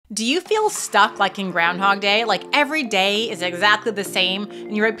Do you feel stuck like in Groundhog Day? Like every day is exactly the same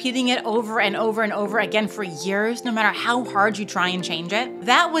and you're repeating it over and over and over again for years, no matter how hard you try and change it?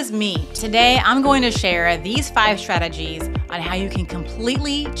 That was me. Today, I'm going to share these 5 strategies on how you can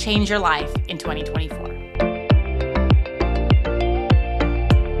completely change your life in 2024.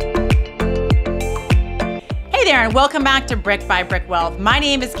 Hey there, and welcome back to Brick by Brick Wealth. My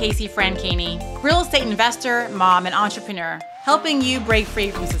name is Casey Franchini, real estate investor, mom, and entrepreneur, helping you break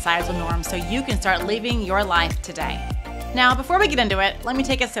free from societal norms so you can start living your life today. Now, before we get into it, let me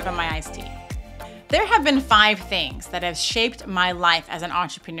take a sip of my iced tea. There have been 5 things that have shaped my life as an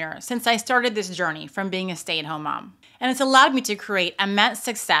entrepreneur since I started this journey from being a stay-at-home mom. And it's allowed me to create immense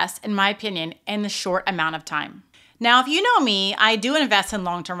success, in my opinion, in a short amount of time. Now, if you know me, I do invest in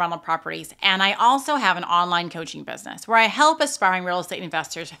long-term rental properties, and I also have an online coaching business where I help aspiring real estate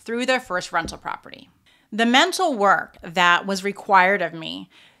investors through their first rental property. The mental work that was required of me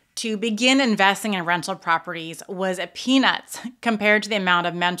to begin investing in rental properties was peanuts compared to the amount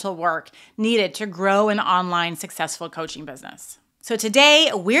of mental work needed to grow an online successful coaching business. So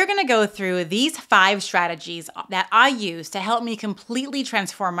today, we're going to go through these 5 strategies that I use to help me completely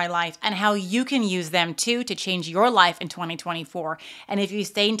transform my life and how you can use them too to change your life in 2024. And if you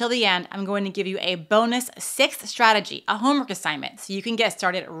stay until the end, I'm going to give you a bonus 6th strategy, a homework assignment, so you can get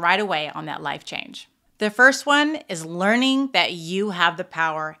started right away on that life change. The first one is learning that you have the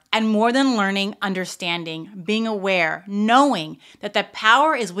power, and more than learning, understanding, being aware, knowing that the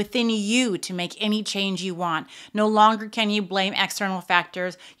power is within you to make any change you want. No longer can you blame external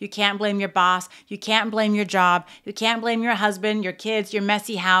factors. You can't blame your boss. You can't blame your job. You can't blame your husband, your kids, your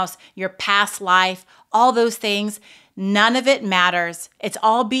messy house, your past life, all those things. None of it matters. It's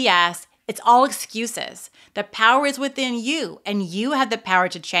all BS. It's all excuses. The power is within you, and you have the power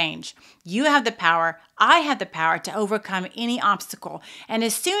to change. You have the power. I have the power to overcome any obstacle. And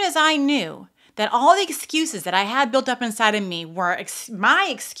as soon as I knew that all the excuses that I had built up inside of me were my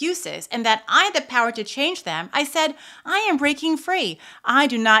excuses and that I had the power to change them, I said, I am breaking free. I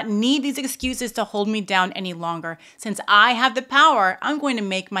do not need these excuses to hold me down any longer. Since I have the power, I'm going to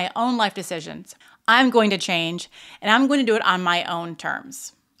make my own life decisions. I'm going to change, and I'm going to do it on my own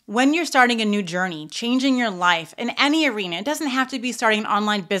terms. When you're starting a new journey, changing your life in any arena, it doesn't have to be starting an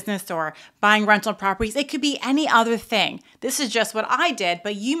online business or buying rental properties. It could be any other thing. This is just what I did,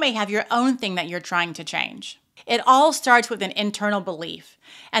 but you may have your own thing that you're trying to change. It all starts with an internal belief.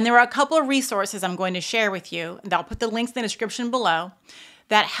 And there are a couple of resources I'm going to share with you, and I'll put the links in the description below,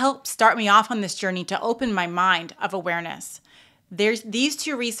 that help start me off on this journey to open my mind of awareness. These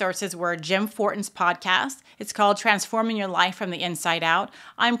 2 resources were Jim Fortin's podcast. It's called Transforming Your Life from the Inside Out.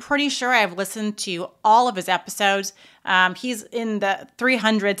 I'm pretty sure I've listened to all of his episodes. He's in the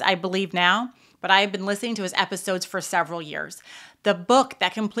 300s, I believe now, but I've been listening to his episodes for several years. The book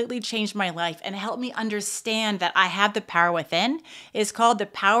that completely changed my life and helped me understand that I have the power within is called The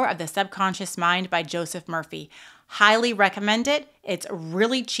Power of the Subconscious Mind by Joseph Murphy. Highly recommend it. It's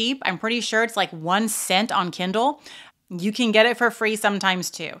really cheap. I'm pretty sure it's like 1 cent on Kindle. You can get it for free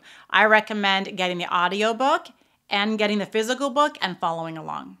sometimes too. I recommend getting the audiobook and getting the physical book and following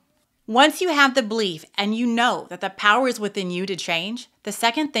along. Once you have the belief and you know that the power is within you to change, the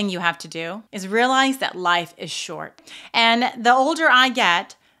second thing you have to do is realize that life is short. And the older I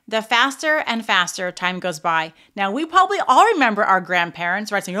get, the faster and faster time goes by. Now, we probably all remember our grandparents,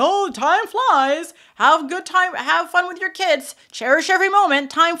 right? Saying, oh, time flies. Have a good time. Have fun with your kids. Cherish every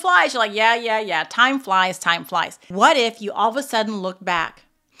moment. Time flies. You're like, yeah. Time flies, time flies. What if you all of a sudden look back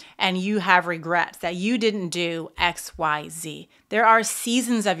and you have regrets that you didn't do X, Y, Z? There are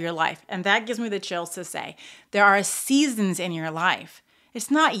seasons of your life, and that gives me the chills to say. There are seasons in your life.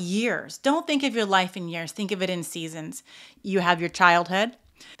 It's not years. Don't think of your life in years. Think of it in seasons. You have your childhood.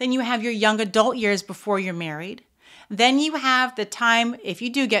 Then you have your young adult years before you're married. Then you have the time, if you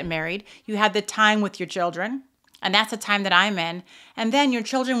do get married, you have the time with your children. And that's the time that I'm in. And then your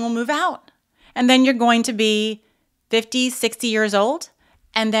children will move out. And then you're going to be 50, 60 years old.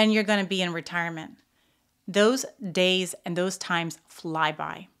 And then you're going to be in retirement. Those days and those times fly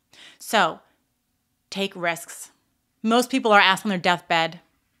by. So take risks. Most people are asked on their deathbed,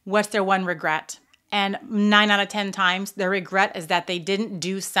 what's their one regret? And 9 out of 10 times, their regret is that they didn't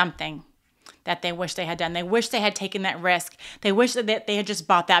do something that they wish they had done. They wish they had taken that risk. They wish that they had just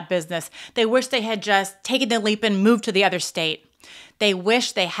bought that business. They wish they had just taken the leap and moved to the other state. They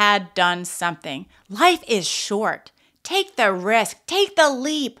wish they had done something. Life is short. Take the risk. Take the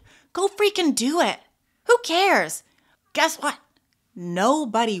leap. Go freaking do it. Who cares? Guess what?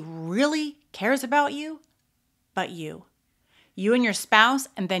 Nobody really cares about you but you. You and your spouse,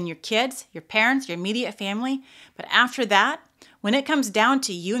 and then your kids, your parents, your immediate family. But after that, When it comes down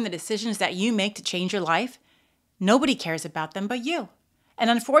to you and the decisions that you make to change your life, nobody cares about them but you. And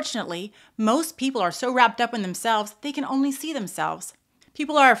unfortunately, most people are so wrapped up in themselves, they can only see themselves.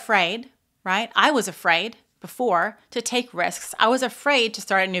 People are afraid, right? I was afraid before to take risks. I was afraid to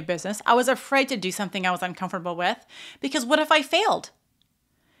start a new business. I was afraid to do something I was uncomfortable with because what if I failed?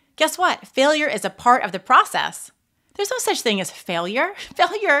 Guess what? Failure is a part of the process. There's no such thing as failure.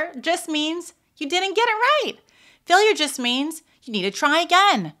 Failure just means you didn't get it right. Failure just means you need to try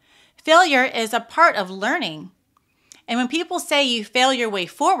again. Failure is a part of learning. And when people say you fail your way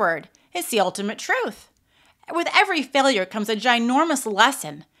forward, it's the ultimate truth. With every failure comes a ginormous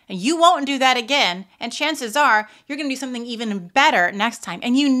lesson, and you won't do that again, and chances are you're going to do something even better next time.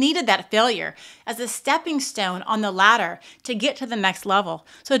 And you needed that failure as a stepping stone on the ladder to get to the next level.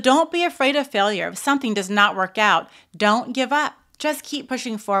 So don't be afraid of failure. If something does not work out, don't give up. Just keep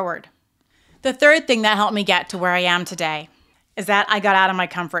pushing forward. The third thing that helped me get to where I am today is that I got out of my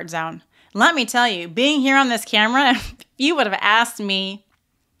comfort zone. Let me tell you, being here on this camera, if you would have asked me,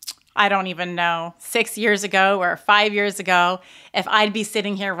 I don't even know, 6 years ago or 5 years ago, if I'd be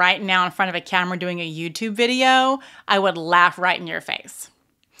sitting here right now in front of a camera doing a YouTube video, I would laugh right in your face.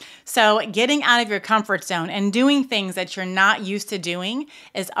 So getting out of your comfort zone and doing things that you're not used to doing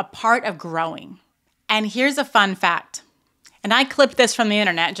is a part of growing. And here's a fun fact. And I clipped this from the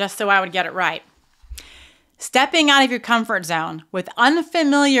internet just so I would get it right. Stepping out of your comfort zone with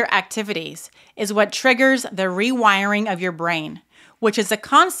unfamiliar activities is what triggers the rewiring of your brain, which is a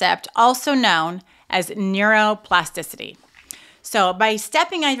concept also known as neuroplasticity. So by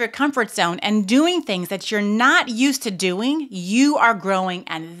stepping out of your comfort zone and doing things that you're not used to doing, you are growing,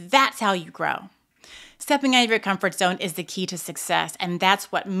 and that's how you grow. Stepping out of your comfort zone is the key to success, and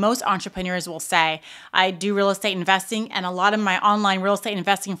that's what most entrepreneurs will say. I do real estate investing, and a lot of my online real estate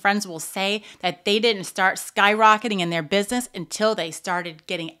investing friends will say that they didn't start skyrocketing in their business until they started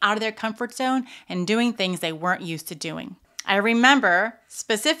getting out of their comfort zone and doing things they weren't used to doing. I remember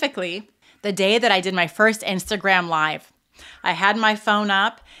specifically the day that I did my first Instagram Live. I had my phone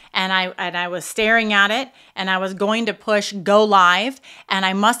up and I was staring at it, and I was going to push go live, and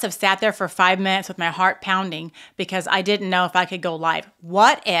I must have sat there for 5 minutes with my heart pounding because I didn't know if I could go live.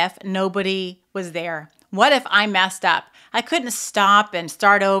 What if nobody was there? What if I messed up? I couldn't stop and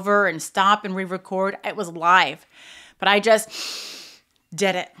start over and stop and re-record. It was live, but I just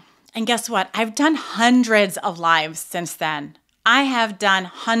did it. And guess what? I've done hundreds of lives since then. I have done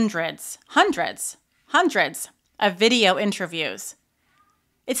hundreds of video interviews.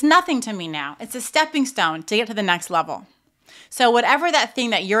 It's nothing to me now. It's a stepping stone to get to the next level. So whatever that thing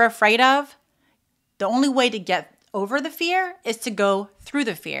that you're afraid of, the only way to get over the fear is to go through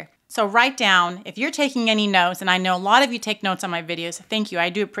the fear. So write down, if you're taking any notes, and I know a lot of you take notes on my videos, thank you, I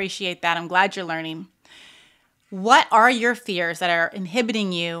do appreciate that. I'm glad you're learning. What are your fears that are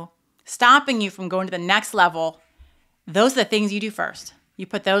inhibiting you, stopping you from going to the next level? Those are the things you do first. You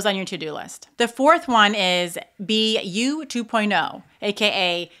put those on your to-do list. The fourth one is be you 2.0,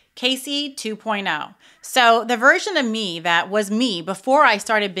 aka Casey 2.0. So the version of me that was me before I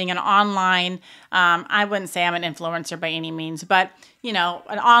started being an online, I wouldn't say I'm an influencer by any means, but an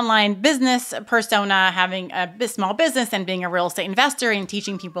online business persona, having a small business and being a real estate investor and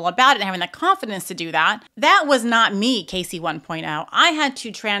teaching people about it and having the confidence to do that. That was not me, Casey 1.0. I had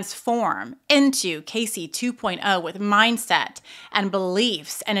to transform into Casey 2.0 with mindset and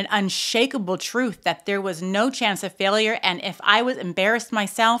beliefs and an unshakable truth that there was no chance of failure. And if I was embarrassed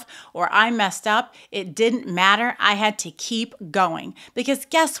myself or I messed up, it didn't matter. I had to keep going because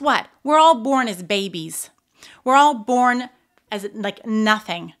guess what? We're all born as babies. We're all born as like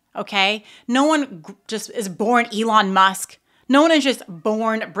nothing, okay? No one just is born Elon Musk. No one is just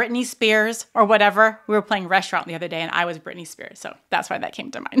born Britney Spears or whatever. We were playing restaurant the other day and I was Britney Spears, so that's why that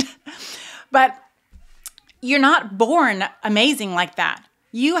came to mind. But you're not born amazing like that.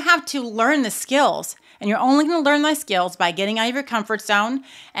 You have to learn the skills, and you're only going to learn those skills by getting out of your comfort zone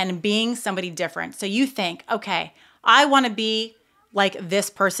and being somebody different. So you think, okay, I want to be like this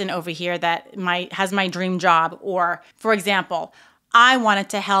person over here that has my dream job. Or, for example, I wanted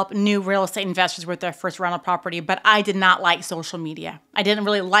to help new real estate investors with their first rental property, but I did not like social media. I didn't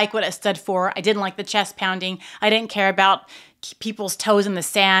really like what it stood for. I didn't like the chest pounding. I didn't care about people's toes in the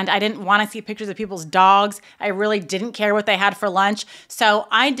sand. I didn't want to see pictures of people's dogs. I really didn't care what they had for lunch. So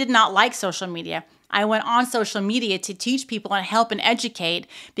I did not like social media. I went on social media to teach people and help and educate,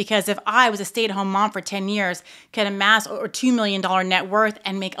 because if I was a stay-at-home mom for 10 years, could amass over $2 million net worth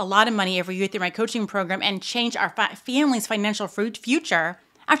and make a lot of money every year through my coaching program and change our family's financial future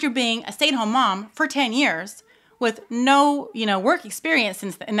after being a stay-at-home mom for 10 years with no, work experience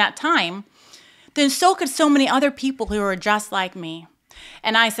in that time, then so could so many other people who are just like me.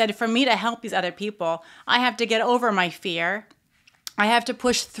 And I said, for me to help these other people, I have to get over my fear. I have to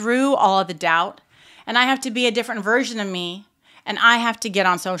push through all of the doubt, and I have to be a different version of me, and I have to get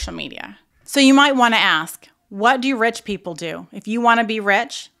on social media. So you might want to ask, what do rich people do? If you want to be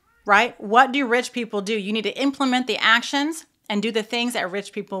rich, right? What do rich people do? You need to implement the actions and do the things that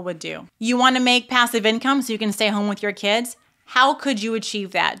rich people would do. You want to make passive income so you can stay home with your kids? How could you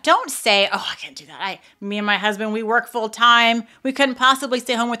achieve that? Don't say, oh, I can't do that. Me and my husband, we work full time. We couldn't possibly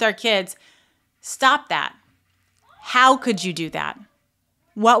stay home with our kids. Stop that. How could you do that?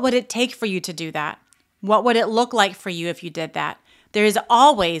 What would it take for you to do that? What would it look like for you if you did that? There is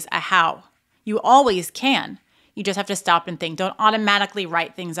always a how. You always can. You just have to stop and think. Don't automatically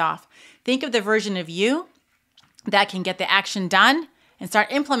write things off. Think of the version of you that can get the action done and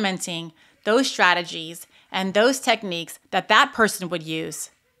start implementing those strategies and those techniques that that person would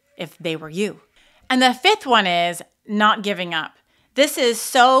use if they were you. And the fifth one is not giving up. This is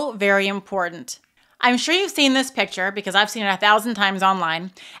so very important. I'm sure you've seen this picture because I've seen it 1,000 times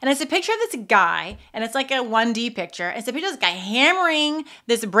online. And it's a picture of this guy, and it's like a 1D picture. It's a picture of this guy hammering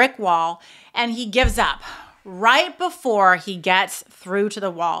this brick wall, and he gives up right before he gets through to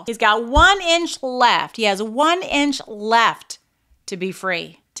the wall. He's got 1 inch left. He has 1 inch left to be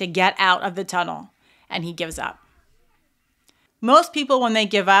free, to get out of the tunnel, and he gives up. Most people, when they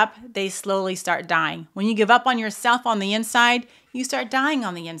give up, they slowly start dying. When you give up on yourself on the inside, you start dying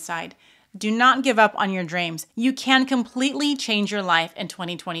on the inside. Do not give up on your dreams. You can completely change your life in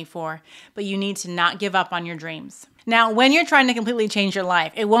 2024, but you need to not give up on your dreams. Now, when you're trying to completely change your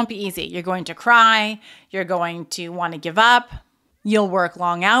life, it won't be easy. You're going to cry. You're going to want to give up. You'll work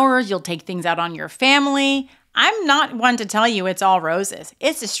long hours. You'll take things out on your family. I'm not one to tell you it's all roses.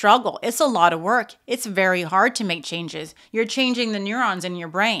 It's a struggle. It's a lot of work. It's very hard to make changes. You're changing the neurons in your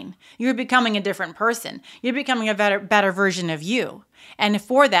brain. You're becoming a different person. You're becoming a better version of you. And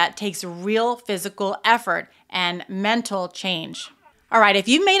for that takes real physical effort and mental change. All right, if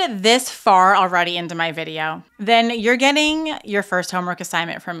you've made it this far already into my video, then you're getting your first homework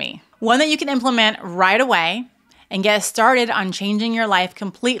assignment from me. One that you can implement right away and get started on changing your life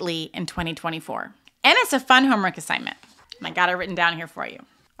completely in 2024. And it's a fun homework assignment. And I got it written down here for you.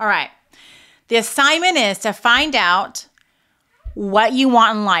 All right. The assignment is to find out what you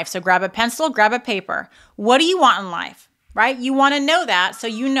want in life. So grab a pencil, grab a paper. What do you want in life, right? You want to know that so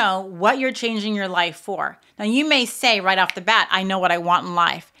you know what you're changing your life for. Now, you may say right off the bat, I know what I want in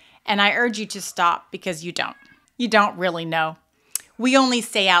life. And I urge you to stop because you don't. You don't really know. We only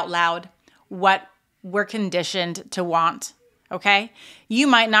say out loud what we're conditioned to want. Okay? You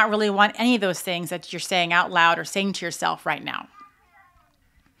might not really want any of those things that you're saying out loud or saying to yourself right now.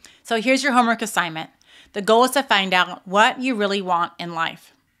 So here's your homework assignment. The goal is to find out what you really want in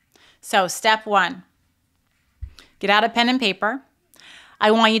life. So step 1, get out a pen and paper.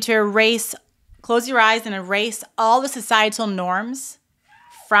 I want you to close your eyes and erase all the societal norms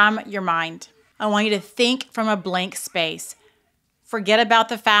from your mind. I want you to think from a blank space. Forget about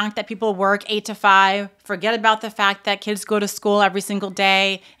the fact that people work 8 to 5. Forget about the fact that kids go to school every single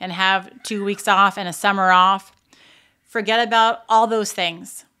day and have 2 weeks off and a summer off. Forget about all those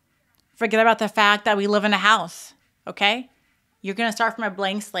things. Forget about the fact that we live in a house, okay? You're going to start from a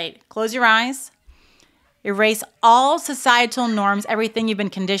blank slate. Close your eyes. Erase all societal norms, everything you've been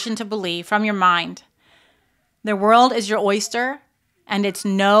conditioned to believe from your mind. The world is your oyster, and it's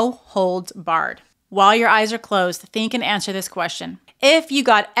no holds barred. While your eyes are closed, think and answer this question. If you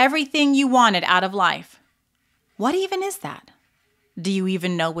got everything you wanted out of life, what even is that? Do you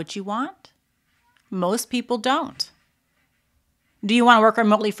even know what you want? Most people don't. Do you want to work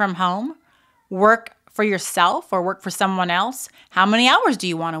remotely from home? Work for yourself or work for someone else? How many hours do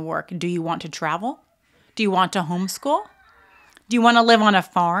you want to work? Do you want to travel? Do you want to homeschool? Do you want to live on a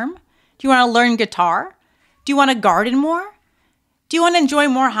farm? Do you want to learn guitar? Do you want to garden more? Do you want to enjoy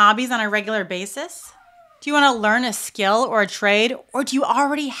more hobbies on a regular basis? Do you want to learn a skill or a trade? Or do you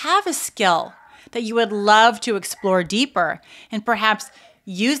already have a skill that you would love to explore deeper and perhaps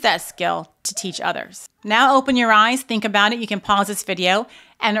use that skill to teach others? Now open your eyes, think about it. You can pause this video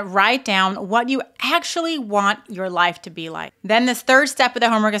and write down what you actually want your life to be like. Then this third step of the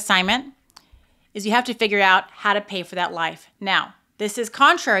homework assignment is you have to figure out how to pay for that life. Now, this is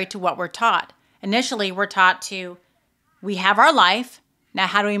contrary to what we're taught. Initially, we're taught we have our life. Now,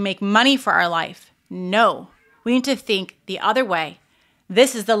 how do we make money for our life? No, we need to think the other way.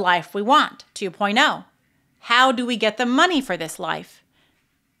 This is the life we want, 2.0. How do we get the money for this life?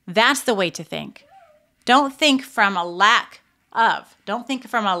 That's the way to think. Don't think from a lack of. Don't think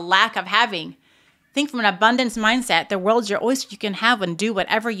from a lack of having. Think from an abundance mindset. The world's your oyster. You can have and do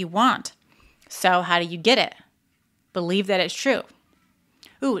whatever you want. So how do you get it? Believe that it's true.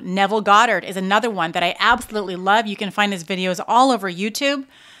 Ooh, Neville Goddard is another one that I absolutely love. You can find his videos all over YouTube.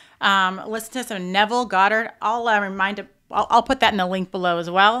 Listen to some Neville Goddard. I'll put that in the link below as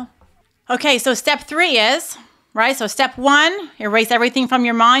well. Okay, so step 3 is, right? So step 1, erase everything from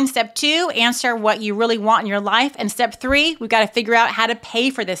your mind. Step 2, answer what you really want in your life. And step 3, we've got to figure out how to pay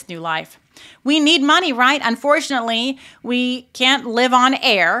for this new life. We need money, right? Unfortunately, we can't live on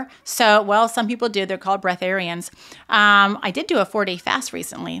air. So, well, some people do. They're called breatharians. I did do a 4-day fast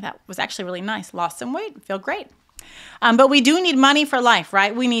recently. That was actually really nice. Lost some weight. Feel great. But we do need money for life,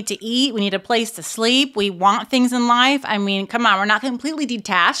 right? We need to eat. We need a place to sleep. We want things in life. I mean, come on. We're not completely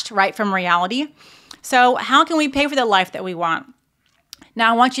detached, right, from reality. So how can we pay for the life that we want?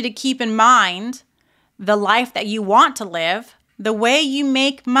 Now, I want you to keep in mind the life that you want to live. The way you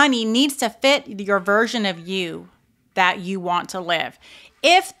make money needs to fit your version of you that you want to live.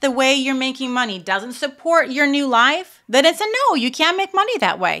 If the way you're making money doesn't support your new life, then it's a no. You can't make money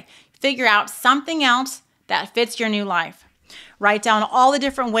that way. Figure out something else that fits your new life. Write down all the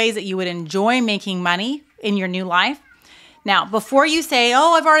different ways that you would enjoy making money in your new life. Now, before you say,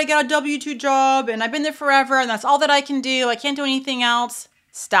 oh, I've already got a W-2 job and I've been there forever and that's all that I can do, I can't do anything else,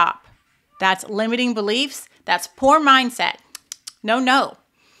 stop. That's limiting beliefs. That's poor mindset. No.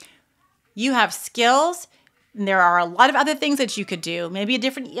 You have skills, and there are a lot of other things that you could do. Maybe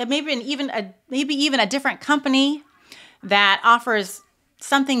even a different company that offers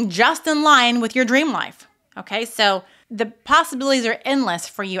something just in line with your dream life. Okay, so the possibilities are endless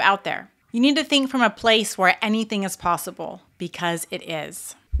for you out there. You need to think from a place where anything is possible, because it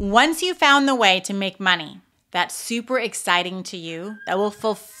is. Once you found the way to make money that's super exciting to you, that will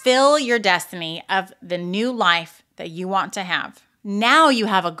fulfill your destiny of the new life that you want to have, now you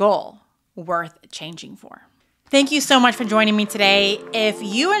have a goal worth changing for. Thank you so much for joining me today. If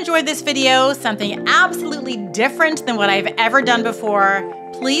you enjoyed this video, something absolutely different than what I've ever done before,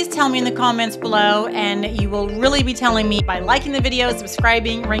 please tell me in the comments below, and you will really be telling me by liking the video,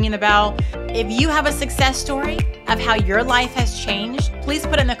 subscribing, ringing the bell. If you have a success story of how your life has changed, please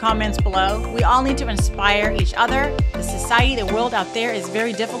put it in the comments below. We all need to inspire each other. The society, the world out there is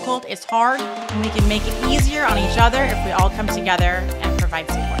very difficult. It's hard, and we can make it easier on each other if we all come together and provide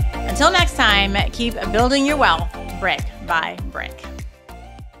support. Until next time, keep building your wealth brick by brick.